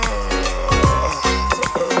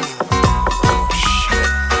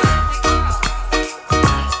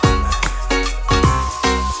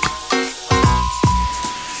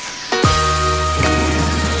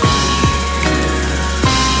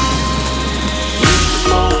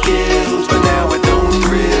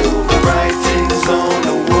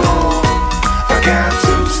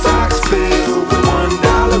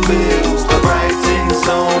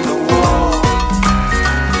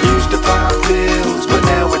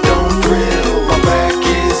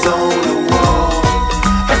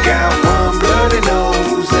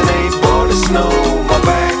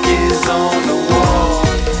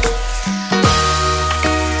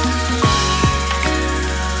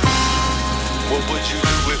What would you do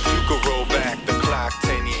if you could roll back the clock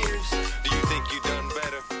 10 years? Do you think you done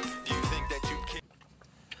better? Do you think that you can?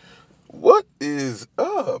 What is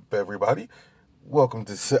up, everybody? Welcome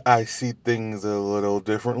to I See Things a Little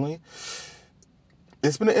Differently.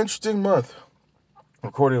 It's been an interesting month.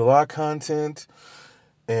 Recording a lot of content,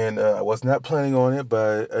 and I was not planning on it,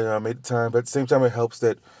 but I made the time. But at the same time, it helps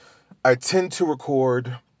that I tend to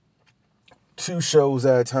record 2 shows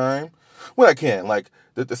at a time when I can. Like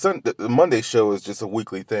the Monday show is just a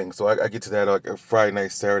weekly thing, so I get to that like a Friday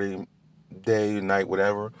night, Saturday day, night,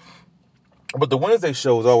 whatever. But the Wednesday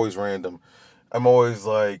show is always random. I'm always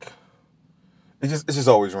like, it's just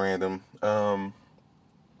always random.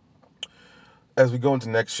 As we go into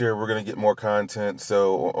next year, we're gonna get more content.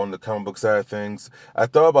 So on the comic book side of things, I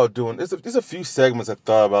thought about doing. There's a few segments I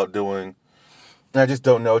thought about doing, and I just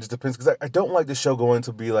don't know. It just depends because I don't like the show going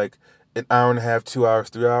to be like an hour and a half, 2 hours,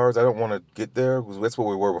 3 hours. I don't want to get there because that's what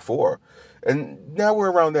we were before, and now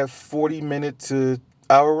we're around that 40-minute to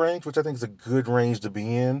hour range, which I think is a good range to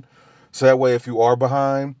be in. So that way, if you are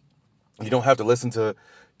behind, you don't have to listen to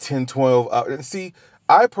 10, 12 hours. And see,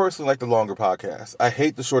 I personally like the longer podcasts. I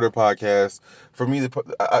hate the shorter podcasts. For me,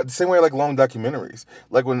 the same way I like long documentaries.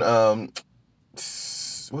 Like when,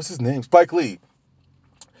 what's his name? Spike Lee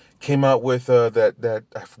came out with that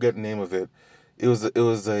I forget the name of it. It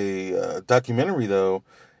was a documentary though.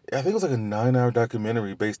 I think it was like a 9-hour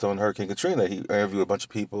documentary based on Hurricane Katrina. He interviewed a bunch of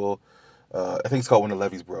people. I think it's called When the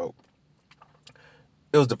Levees Broke.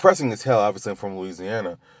 It was depressing as hell. Obviously, I'm from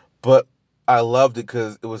Louisiana, but I loved it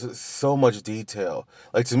because it was so much detail.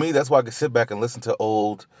 Like to me, that's why I could sit back and listen to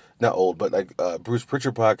not old, but like Bruce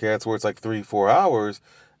Pritchard podcasts where it's like 3, 4 hours.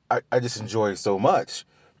 I just enjoy it so much.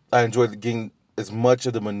 I enjoy getting as much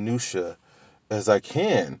of the minutia as I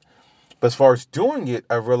can. But as far as doing it,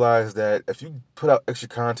 I realized that if you put out extra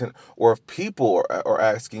content, or if people are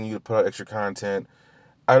asking you to put out extra content,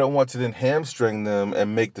 I don't want to then hamstring them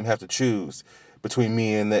and make them have to choose between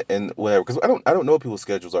me and whatever, because I don't know what people's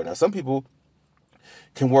schedules are now. Some people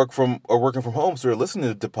can working from home, so they're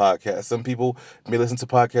listening to podcasts. Some people may listen to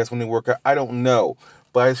podcasts when they work out. I don't know,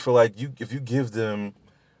 but I just feel like if you give them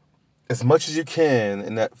as much as you can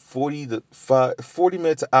in that 40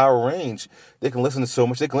 minutes to hour range, they can listen to so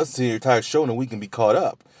much. They can listen to your entire show in a week and be caught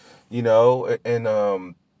up, and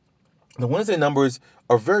the Wednesday numbers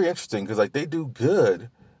are very interesting because like they do good,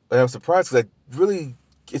 and I'm surprised because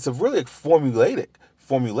it's a really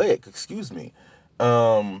formulaic, excuse me.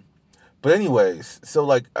 Um, but anyways, so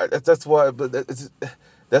like that's why,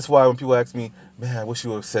 that's why when people ask me, man, I wish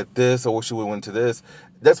you would have said this, or wish you would have went to this.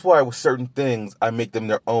 That's why with certain things I make them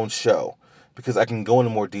their own show because I can go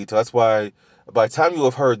into more detail. That's why by the time you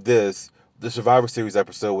have heard this, the Survivor Series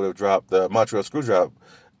episode would have dropped, the Montreal Screwjob.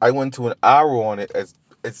 I went to an hour on it as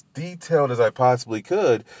detailed as I possibly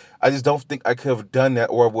could. I just don't think I could have done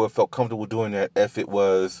that, or I would have felt comfortable doing that if it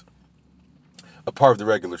was a part of the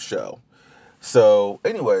regular show. So,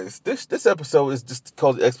 anyways, this episode is just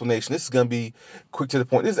called the explanation. This is gonna be quick to the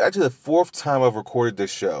point. This is actually the fourth time I've recorded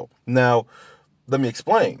this show. Now, let me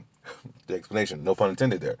explain the explanation. No pun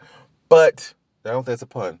intended there. But I don't think that's a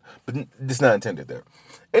pun, but it's not intended there.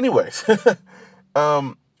 Anyways,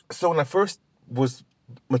 um, so when I first was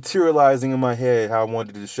materializing in my head how I wanted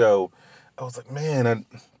to do the show, I was like, man,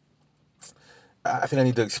 I think I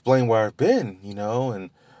need to explain where I've been, and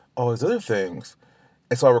all these other things.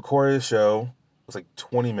 And so I recorded a show. It was like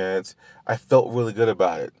 20 minutes. I felt really good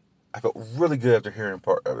about it. I felt really good after hearing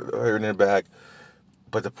it back.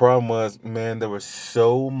 But the problem was, man, there was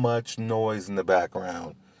so much noise in the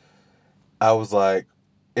background. I was like,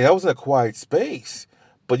 and I was in a quiet space,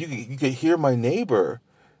 but you could hear my neighbor.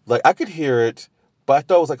 Like I could hear it, but I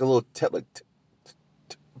thought it was like a little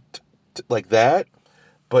like that.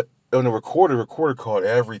 But on the recorder caught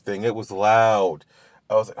everything. It was loud.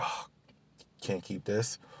 I was like, oh, can't keep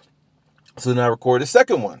this. So then I recorded the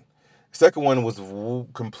second one. Second one was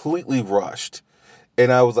completely rushed.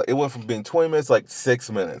 And I was like, it went from being 20 minutes, like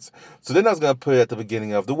 6 minutes. So then I was going to put it at the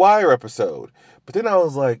beginning of the Wire episode. But then I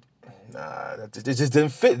was like, nah, it just didn't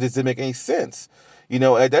fit. It just didn't make any sense.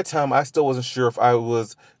 At that time, I still wasn't sure if I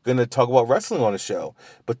was going to talk about wrestling on the show.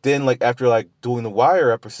 But then, like, after, like, doing the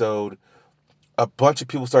Wire episode, a bunch of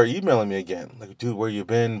people started emailing me again. Like, dude, where you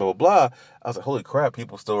been, blah, blah, blah. I was like, holy crap,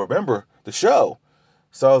 people still remember the show.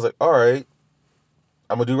 So I was like, all right,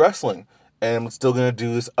 I'm going to do wrestling. And I'm still going to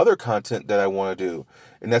do this other content that I want to do.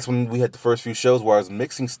 And that's when we had the first few shows where I was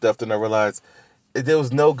mixing stuff. Then I realized there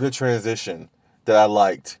was no good transition that I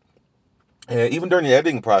liked. And even during the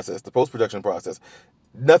editing process, the post-production process,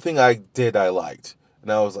 nothing I did I liked.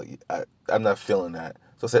 And I was like, I'm not feeling that.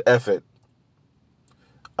 So I said, F it.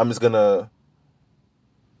 I'm just going to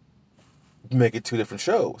make it 2 different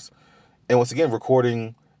shows. And once again,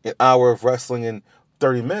 recording an hour of wrestling in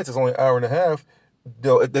 30 minutes is only an hour and a half.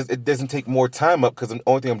 It doesn't take more time up because the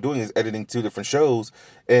only thing I'm doing is editing 2 different shows.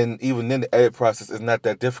 And even then, the edit process is not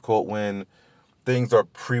that difficult when things are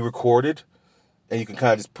pre-recorded and you can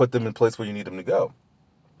kind of just put them in place where you need them to go.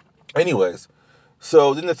 Anyways,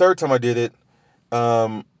 so then the third time I did it,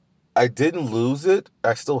 I didn't lose it.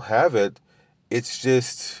 I still have it. It's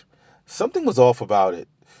just something was off about it.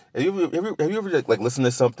 Have you ever like listened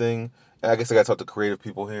to something? And I guess I got to talk to creative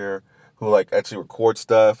people here who like actually record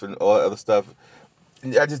stuff and all that other stuff.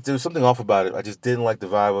 And there was something off about it. I just didn't like the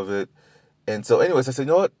vibe of it. And so, anyways, I said, you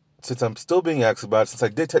know what? Since I'm still being asked about it, since I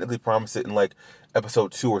did technically promise it in like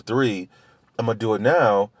episode 2 or 3, I'm gonna do it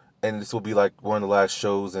now, and this will be like one of the last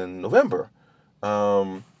shows in November.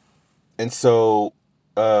 Um, and so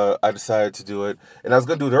I decided to do it, and I was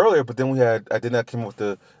gonna do it earlier, but then I did not come up with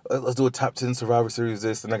the let's do a top 10 Survivor Series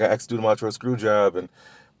this, and I got asked to do the Montreal Screwjob,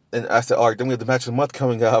 and I said, all right, then we have the match of the month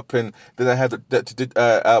coming up, and then I have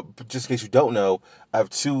just in case you don't know, I have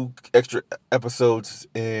 2 extra episodes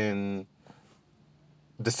in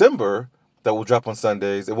December that will drop on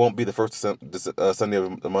Sundays. It won't be the first Sunday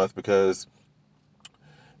of the month because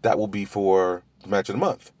that will be for the match of the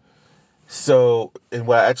month. So, and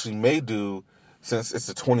what I actually may do, since it's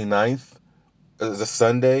the 29th, is a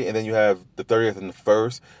Sunday, and then you have the 30th and the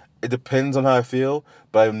 1st, it depends on how I feel,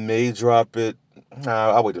 but I may drop it.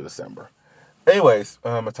 I'll wait till December. Anyways,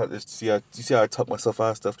 you see how I tuck myself out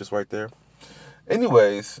of stuff just right there?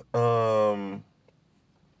 Anyways,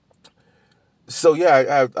 so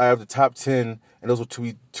yeah, I have the top 10, and those will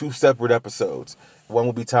be 2 separate episodes. One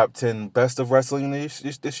will be top 10 best of wrestling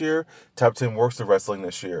this year, top 10 worst of wrestling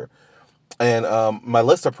this year. And my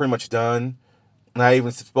lists are pretty much done. And I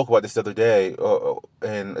even spoke about this the other day,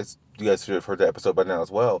 and you guys should have heard the episode by now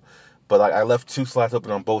as well. But like, I left 2 slots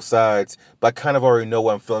open on both sides, but I kind of already know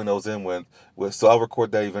what I'm filling those in with. So I'll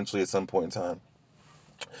record that eventually at some point in time.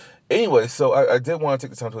 Anyway, so I did want to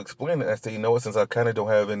take the time to explain it. I said, you know what, since I kind of don't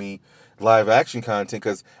have any live action content,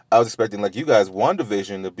 because I was expecting, like you guys,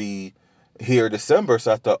 WandaVision to be here December,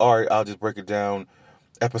 so I thought, all right, I'll just break it down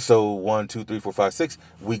episode 1, 2, 3, 4, 5, 6,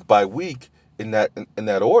 week by week in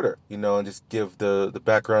that order, and just give the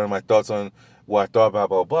background and my thoughts on what I thought about,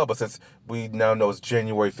 blah, blah, blah. But since we now know it's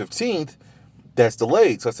January 15th, that's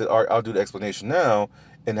delayed. So I said, all right, I'll do the explanation now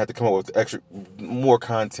and have to come up with more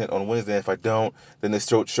content on Wednesday. If I don't, then this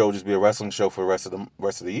show will just be a wrestling show for the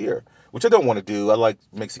rest of the year, which I don't want to do. I like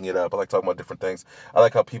mixing it up. I like talking about different things. I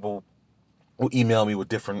like how people will email me with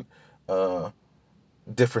different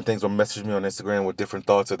things or message me on Instagram with different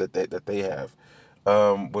thoughts that they have.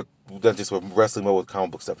 Not just with wrestling, but with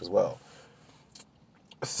comic book stuff as well.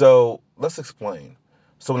 So let's explain.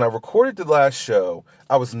 So when I recorded the last show,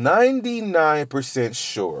 I was 99%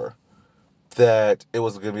 sure that it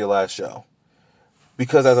was going to be a last show.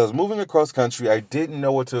 Because as I was moving across country, I didn't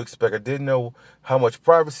know what to expect. I didn't know how much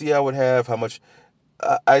privacy I would have, how much...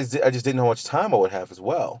 I just didn't know how much time I would have as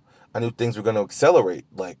well. I knew things were going to accelerate,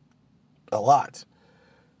 like, a lot.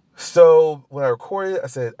 So when I recorded it, I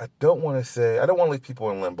said, I don't want to leave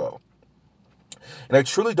people in limbo. And I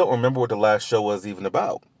truly don't remember what the last show was even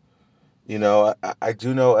about. I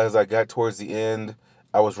do know as I got towards the end,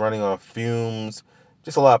 I was running on fumes,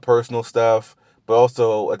 just a lot of personal stuff, but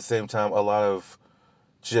also at the same time, a lot of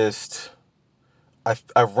just,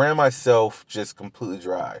 I ran myself just completely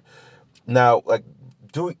dry. Now, like,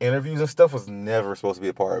 doing interviews and stuff was never supposed to be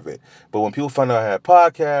a part of it. But when people found out I had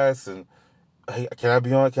podcasts and, hey, can I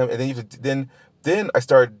be on? And then I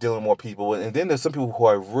started dealing with more people, and then there's some people who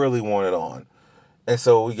I really wanted on. And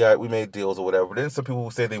so we made deals or whatever. But then some people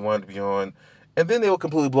who said they wanted to be on, and then they would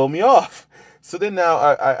completely blow me off. So then now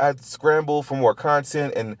I scrambled for more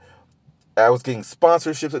content, and I was getting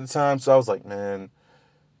sponsorships at the time. So I was like, man.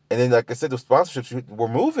 And then, like I said, the sponsorships were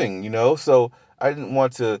moving, So I didn't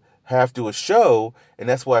want to have to do a show, and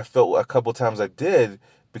that's why I felt a couple times I did,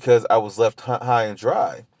 because I was left high and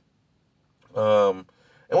dry. And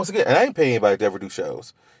once again, and I didn't pay anybody to ever do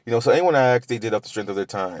shows. So anyone I asked, they did off the strength of their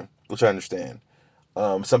time, which I understand.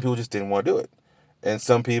 Some people just didn't want to do it. And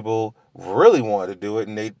some people really wanted to do it,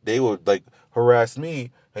 and they would, like, harass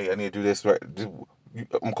me. Hey, I need to do this. Right?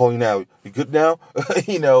 I'm calling you now. You good now?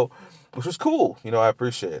 Which was cool. I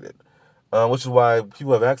appreciate it. Which is why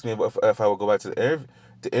people have asked me if I would go back to the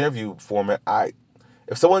interview format.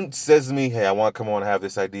 If someone says to me, hey, I want to come on and have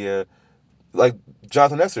this idea, like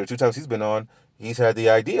Jonathan Esther, 2 times he's been on, he's had the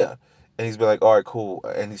idea. And he's been like, all right, cool.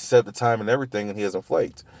 And he set the time and everything, and he hasn't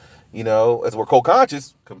flaked. As we're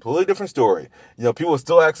co-conscious, completely different story. People are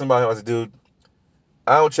still asking about him. I said, dude,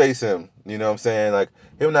 I don't chase him. You know what I'm saying? Like,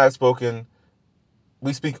 him and I have spoken.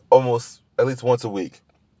 We speak almost at least once a week.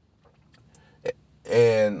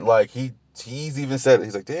 And like he's even said it.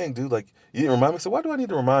 He's like, dang, dude, like you didn't remind me. So why do I need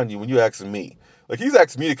to remind you when you asking me? Like he's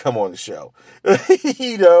asking me to come on the show.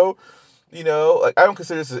 you know, like I don't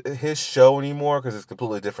consider this his show anymore because it's a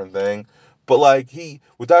completely different thing. But like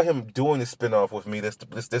without him doing the spinoff with me, this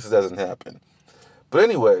doesn't happen. But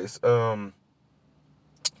anyways, so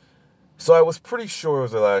I was pretty sure it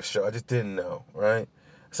was the last show. I just didn't know, right?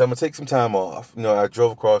 So I'm gonna take some time off. I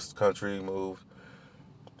drove across the country, moved,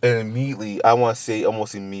 and immediately, I want to say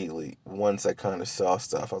almost immediately, once I kind of saw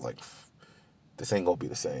stuff, I was like, this ain't gonna be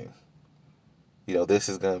the same. This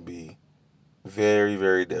is gonna be very,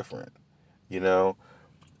 very different. You know,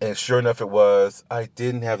 and sure enough, it was. I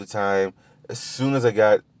didn't have the time. As soon as I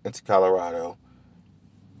got into Colorado,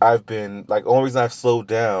 I've been like, only reason I've slowed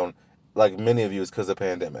down, like many of you, is because of the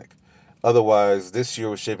pandemic. Otherwise, this year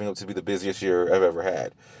was shaping up to be the busiest year I've ever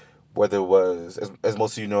had. Whether it was, as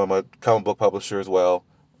most of you know, I'm a comic book publisher as well.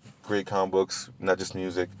 Great comic books, not just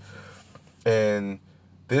music. And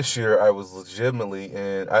this year I was legitimately,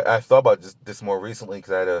 and I thought about this more recently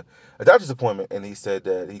because I had a doctor's appointment, and he said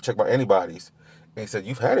that he checked my antibodies, and he said,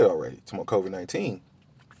 you've had it already, to my COVID-19.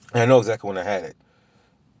 And I know exactly when I had it.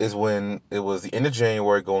 Is when it was the end of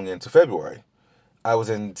January going into February. I was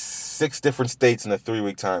in 6 different states in a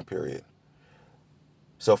 3-week time period.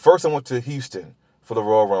 So first I went to Houston for the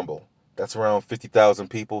Royal Rumble. That's around 50,000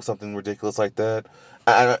 people, something ridiculous like that.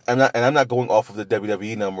 I'm not going off of the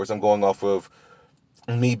WWE numbers. I'm going off of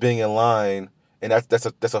me being in line, and that's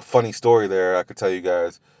a funny story there. I could tell you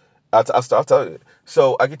guys. I'll tell you.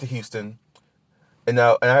 So I get to Houston, and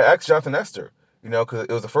I asked Jonathan Esther, because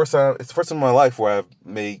it was the first time. It's the first time in my life where I've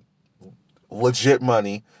made legit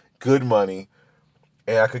money, good money,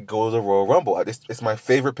 and I could go to the Royal Rumble. It's my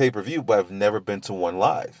favorite pay-per-view, but I've never been to one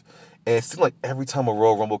live. And it seemed like every time a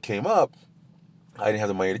Royal Rumble came up, I didn't have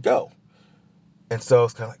the money to go. And so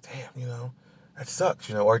it's kind of like, damn, that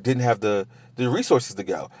sucks, or I didn't have the resources to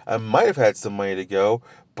go. I might have had some money to go,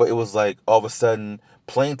 but it was like all of a sudden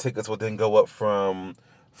plane tickets would then go up from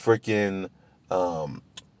freaking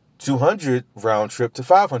 200 round trip to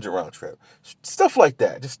 500 round trip. Stuff like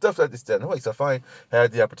that. Just stuff like this. So I finally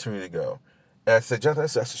had the opportunity to go. And I said, Jonathan, I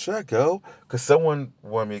said, should I go? Because someone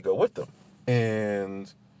wanted me to go with them.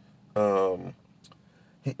 And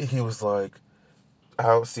he was like, I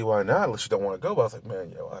don't see why not, unless you don't want to go. But I was like,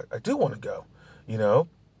 man, I do want to go.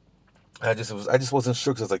 I just wasn't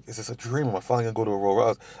sure because I was like, is this a dream? Am I finally gonna go to a Royal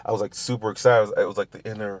Rumble? I was like super excited. It was like the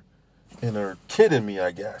inner kid in me,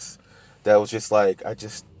 I guess, that was just like, I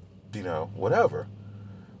just, whatever.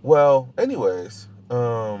 Well, anyways,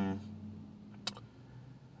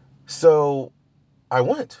 so I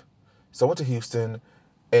went. So I went to Houston,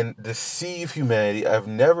 and the sea of humanity.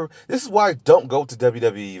 This is why I don't go to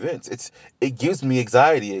WWE events. It gives me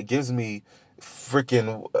anxiety. It gives me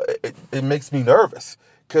freaking. It makes me nervous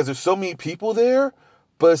because there's so many people there.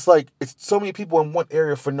 But it's like it's so many people in one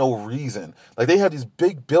area for no reason. Like they have these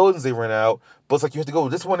big buildings they rent out, but it's like you have to go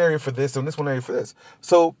to this one area for this and this one area for this.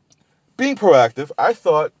 So being proactive, I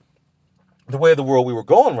thought the way of the world we were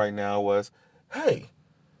going right now was, hey,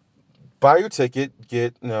 buy your ticket,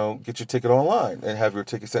 get your ticket online and have your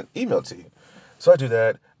ticket sent emailed to you. So I do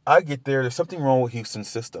that. I get there. There's something wrong with Houston's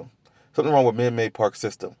system. Something wrong with Minute Park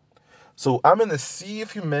system. So I'm in the sea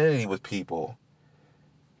of humanity with people,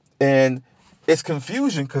 and it's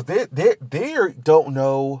confusion because they don't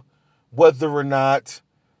know whether or not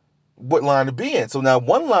what line to be in. So now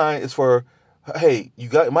one line is for, hey,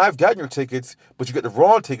 might have gotten your tickets, but you get the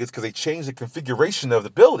wrong tickets because they changed the configuration of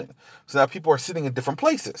the building. So now people are sitting in different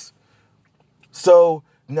places. So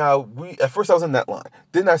now at first I was in that line.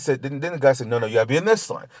 Then the guy said, no, you gotta be in this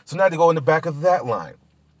line. So now they go in the back of that line.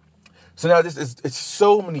 So now it's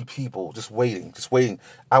so many people just waiting.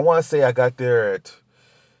 I want to say I got there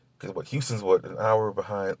because Houston's an hour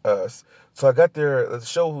behind us. So I got there. The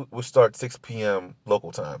show would start 6 p.m.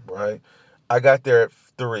 local time, right? I got there at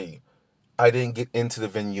 3. I didn't get into the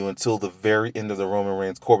venue until the very end of the Roman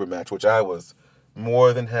Reigns Corbin match, which I was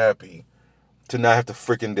more than happy to not have to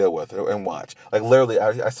freaking deal with it and watch. Like literally,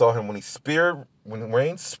 I saw him when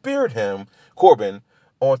Reigns speared him, Corbin,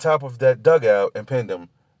 on top of that dugout and pinned him.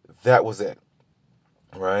 That was it,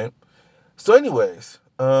 right? So, anyways,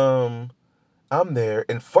 I'm there,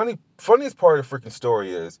 and funniest part of the freaking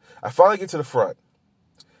story is I finally get to the front.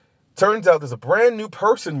 Turns out there's a brand new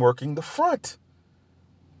person working the front.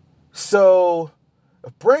 So,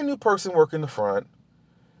 a brand new person working the front,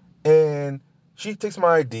 and she takes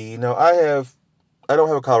my ID. Now I don't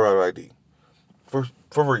have a Colorado ID for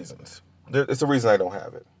reasons. It's a reason I don't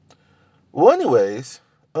have it. Well, anyways,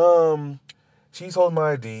 She's holding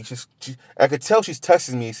my ID. I could tell she's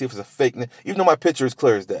texting me to see if it's a fake name, even though my picture is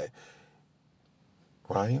clear as day.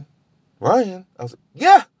 Ryan? Ryan? I was like,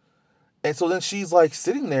 yeah. And so then she's like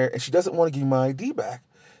sitting there and she doesn't want to give me my ID back.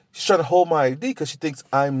 She's trying to hold my ID because she thinks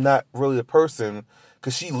I'm not really the person.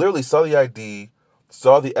 Because she literally saw the ID,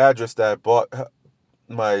 saw the address that I bought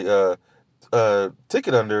my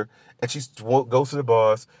ticket under, and she goes to the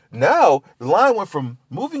boss. Now the line went from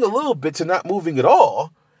moving a little bit to not moving at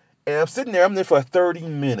all, and I'm sitting there. I'm there for like 30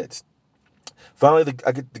 minutes. Finally,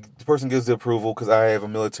 the person gives the approval because I have a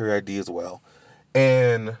military ID as well,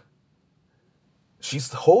 and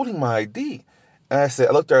she's holding my ID. And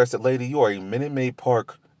I looked at her. I said, "Lady, you are a Minute Maid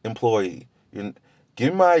Park employee. Give me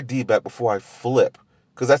my ID back before I flip,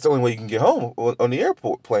 because that's the only way you can get home on the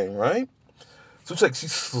airport plane, right?" So she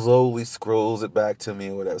slowly scrolls it back to me,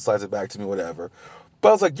 whatever, slides it back to me, whatever. But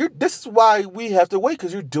I was like, this is why we have to wait,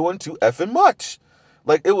 because you're doing too effing much.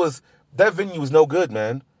 Like, that venue was no good,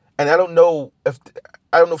 man. And I don't know if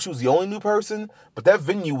she was the only new person, but that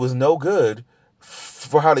venue was no good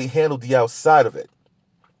for how they handled the outside of it.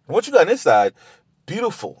 And once you got inside,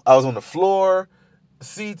 beautiful. I was on the floor,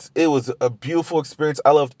 seats. It was a beautiful experience. I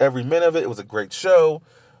loved every minute of it. It was a great show.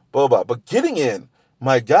 Blah, blah. But getting in,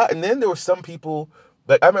 my God. And then there were some people,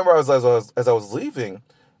 like, I remember as I was leaving,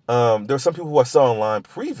 there were some people who I saw online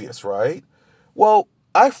previous, right? Well,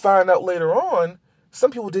 I found out later on, some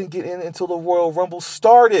people didn't get in until the Royal Rumble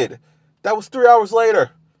started. That was 3 hours later.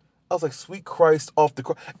 I was like, sweet Christ, off the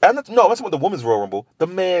cross. I'm not talking about the women's Royal Rumble, the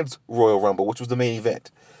man's Royal Rumble, which was the main event.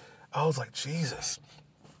 I was like, Jesus.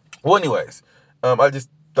 Well, anyways, I just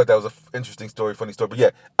thought that was an interesting story, funny story. But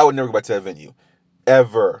yeah, I would never go back to that venue,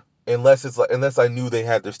 ever, unless I knew they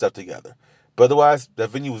had their stuff together. But otherwise,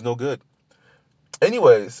 that venue was no good.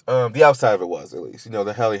 Anyways, the outside of it was, at least,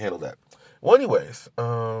 the hell they handled that. Well, anyways,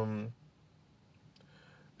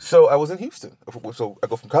 so I was in Houston. So I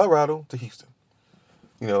go from Colorado to Houston.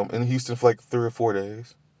 In Houston for like 3 or 4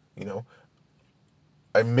 days.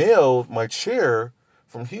 I mailed my chair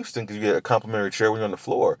from Houston, because you get a complimentary chair when you're on the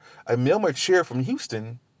floor. I mailed my chair from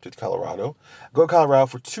Houston to Colorado. Go to Colorado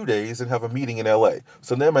for 2 days and have a meeting in LA.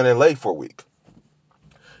 So then I'm in LA for a week.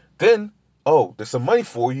 Then, there's some money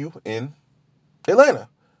for you in Atlanta.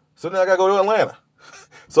 So then I gotta go to Atlanta.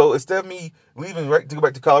 So instead of me leaving right to go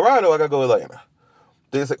back to Colorado, I gotta go to Atlanta.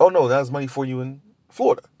 Then it's like, oh no, there's money for you in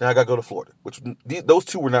Florida. Now I gotta go to Florida, which those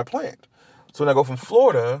two were not planned. So then I go from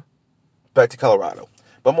Florida back to Colorado.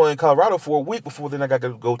 But I'm only in Colorado for a week before then I got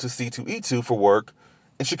to go to C2E2 for work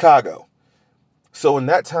in Chicago. So in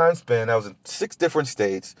that time span, I was in 6 different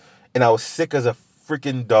states, and I was sick as a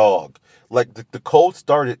freaking dog. Like, the cold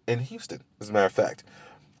started in Houston, as a matter of fact.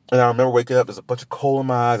 And I remember waking up, there's a bunch of coal in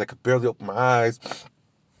my eyes. I could barely open my eyes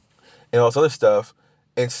and all this other stuff.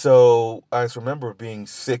 And so I just remember being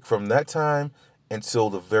sick from that time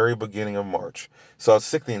until the very beginning of March. So I was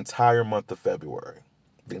sick the entire month of February.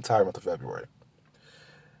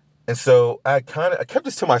 And so I kept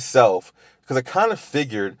this to myself, because I kind of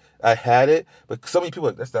figured I had it, but so many people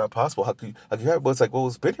are like, that's not possible. How could you have it? Well, it's like,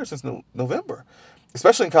 it's been here since November.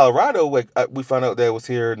 Especially in Colorado, like, we found out that it was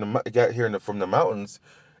here, from the mountains,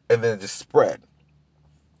 and then it just spread.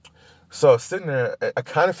 So I was sitting there, I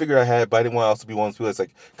kind of figured I had it, but I didn't want to also be one of those people that's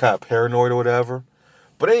like kind of paranoid or whatever.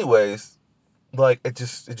 But anyways, like, it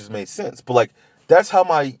just made sense. But like, that's how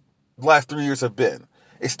my last 3 years have been.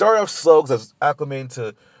 It started off slow because I was acclimating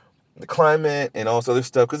to the climate and all this other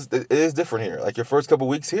stuff, because it is different here. Like, your first couple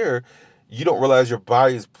weeks here, you don't realize your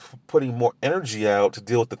body is putting more energy out to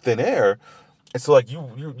deal with the thin air, and so like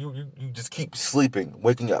you just keep sleeping,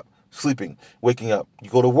 waking up, sleeping, waking up. You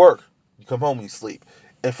go to work, you come home, you sleep,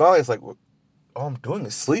 and finally it's like, all I'm doing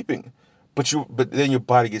is sleeping, but then your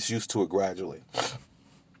body gets used to it gradually.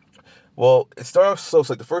 Well, it started off slow.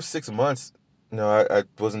 So like the first 6 months, I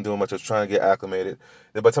wasn't doing much. I was trying to get acclimated.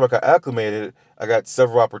 Then by the time I got acclimated, I got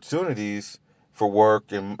several opportunities for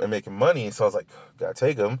work and making money. And so I was like, gotta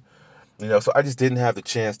take them. So I just didn't have the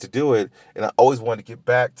chance to do it. And I always wanted to get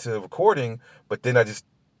back to recording, but then I just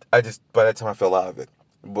by that time I fell out of it.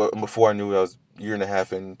 But before I knew it, I was a year and a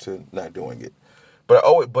half into not doing it. But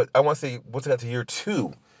I want to say, once I got to year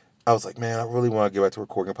 2, I was like, man, I really want to get back to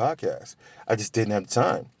recording a podcast. I just didn't have the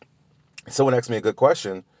time. Someone asked me a good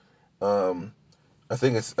question. I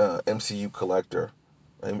think it's MCU Collector.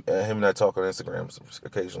 Him and I talk on Instagram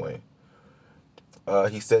occasionally.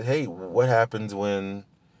 He said, hey, what happens when,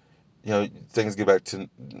 things get back to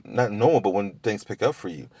not normal, but when things pick up for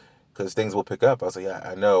you? Because things will pick up. I was like, yeah,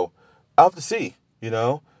 I know. I'll have to see,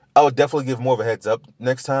 I would definitely give more of a heads up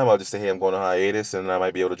next time. I'll just say, hey, I'm going on hiatus, and I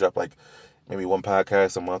might be able to drop like maybe 1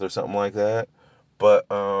 podcast a month or something like that. But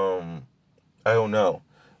I don't know.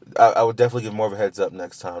 I would definitely give more of a heads up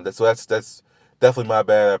next time. That's definitely my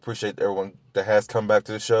bad. I appreciate everyone that has come back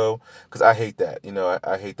to the show because I hate that.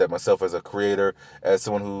 I hate that myself as a creator, as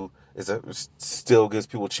someone who still gives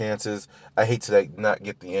people chances. I hate to like not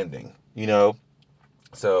get the ending.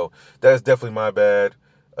 So that is definitely my bad.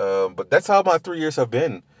 But that's how my 3 years have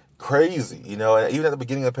been. Crazy. And even at the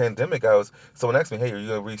beginning of the pandemic, someone asked me, "Hey, are you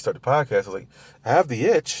gonna restart the podcast?" I was like, "I have the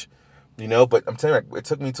itch." But I'm telling you, it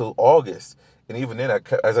took me till August. And even then,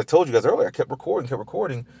 as I told you guys earlier, I kept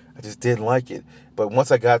recording. I just didn't like it. But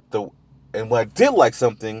once I got and when I did like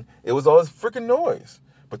something, it was all this freaking noise.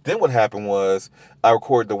 But then what happened was I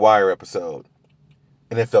recorded the Wire episode,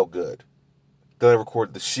 and it felt good. Then I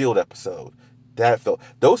recorded the Shield episode.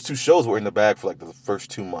 Those two shows were in the bag for like the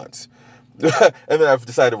first 2 months. And then I've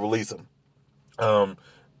decided to release them. Um,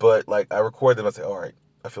 but like I recorded them, I said, all right,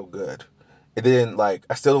 I feel good. And then like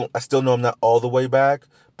I still know I'm not all the way back,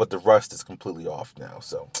 but the rust is completely off now.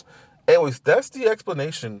 So, anyways, that's the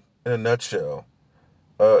explanation in a nutshell.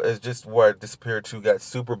 It's just where I disappeared to, got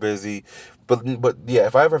super busy. But yeah,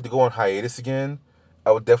 if I ever have to go on hiatus again,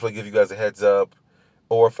 I would definitely give you guys a heads up.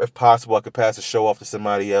 Or if possible, I could pass the show off to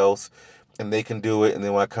somebody else, and they can do it. And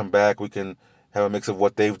then when I come back, we can have a mix of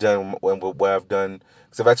what they've done and what I've done.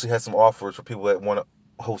 Because I've actually had some offers for people that want to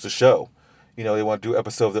host a show. They want to do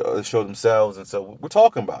episodes of the show themselves, and so we're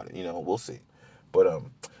talking about it. We'll see. But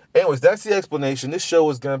anyways, that's the explanation. This show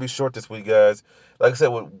is gonna be short this week, guys. Like I said,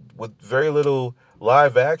 with very little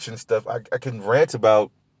live action stuff, I can rant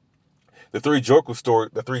about the three Joker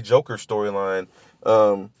storyline.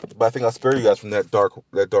 But I think I'll spare you guys from that dark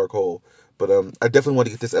hole. But I definitely want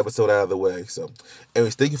to get this episode out of the way. So,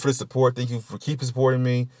 anyways, thank you for the support. Thank you for keeping supporting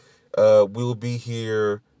me. We will be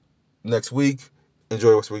here next week.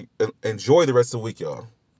 Enjoy the rest of the week, y'all.